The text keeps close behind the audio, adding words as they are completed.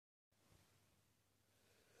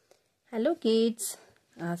Hello kids,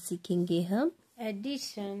 आज सीखेंगे हम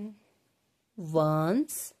addition,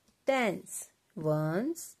 ones tens.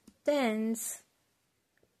 Ones tens.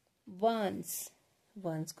 Once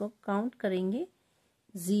once को काउंट करेंगे।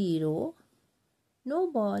 0 no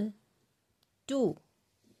ball. 2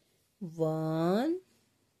 1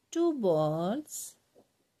 2 balls।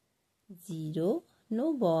 0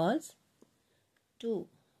 no balls। 2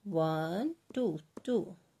 1 2 2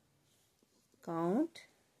 count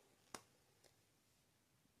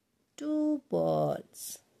 2 balls।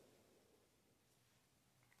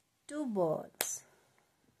 2 balls।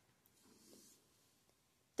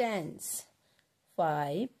 Tens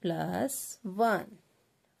 5 plus 1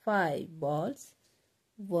 5 balls।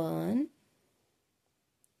 1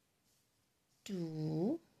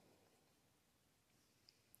 2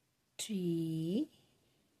 3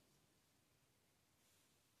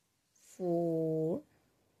 4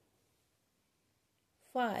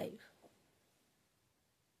 5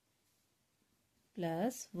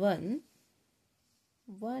 plus 1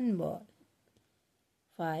 1 ball।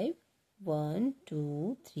 5 1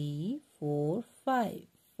 2 3 4 5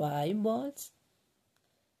 5 balls।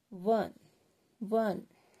 1 1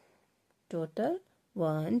 total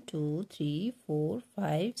 1 2 3 4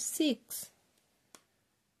 5 6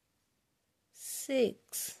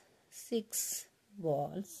 6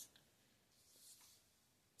 balls।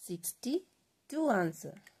 62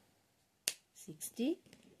 answer।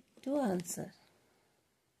 62 answer।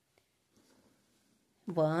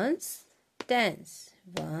 Ones tens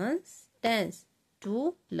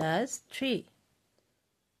 2 plus 3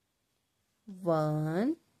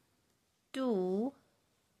 1 2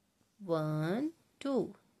 1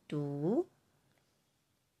 2 2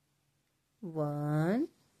 1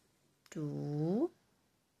 2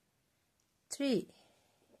 3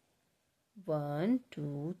 1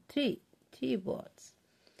 2 3 3 balls।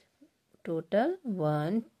 Total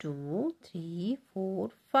 1 2 3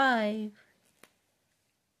 4 5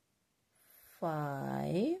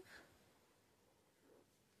 5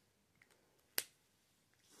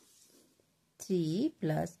 3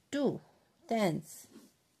 plus 2 tens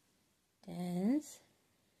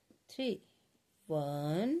 3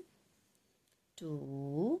 1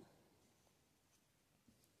 2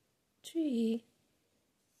 3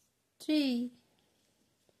 3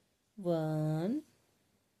 1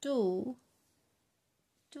 2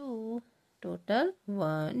 2 total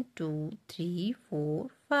 1 2 3 4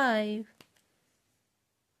 5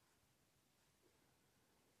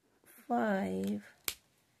 5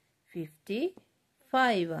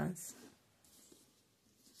 55 answer।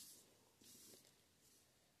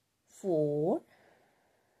 4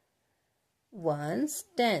 ones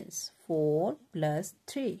tens 4 plus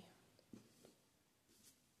 3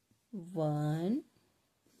 1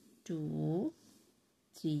 2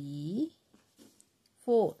 3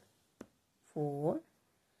 4 4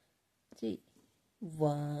 3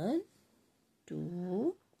 1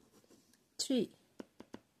 2 3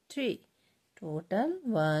 3 total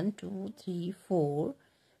 1 2 3 4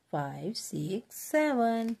 5 6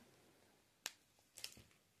 7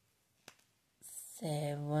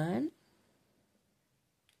 7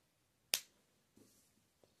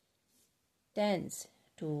 tens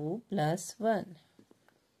 2 plus 1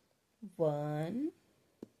 1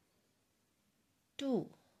 2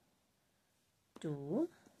 2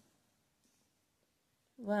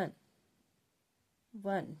 1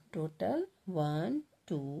 1 total 1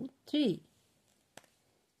 2 3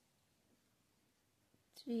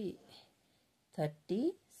 3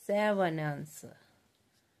 37 answer।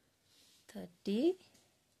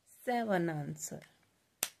 37 answer।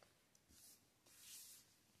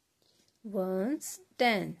 Ones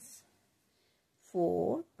tens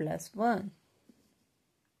 4 plus 1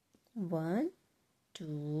 1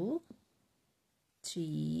 2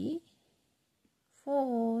 3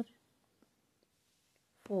 4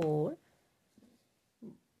 4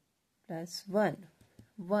 plus 1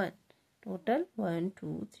 1 total 1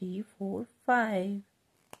 2 3 4 5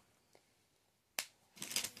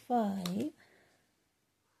 5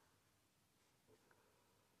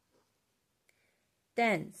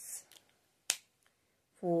 tens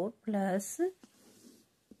 4 plus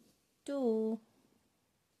 2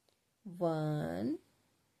 1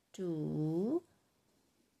 2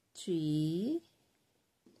 3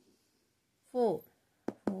 4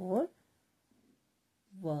 4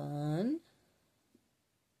 1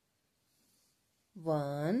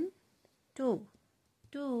 1 2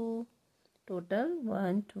 2 total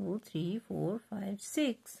 1 2 3 4 5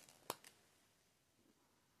 6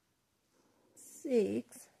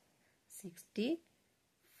 6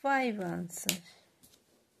 65 answer।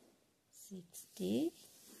 65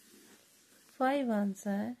 5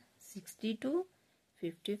 answer. 62,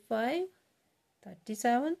 55,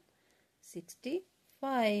 37,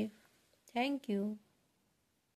 65. Thank you.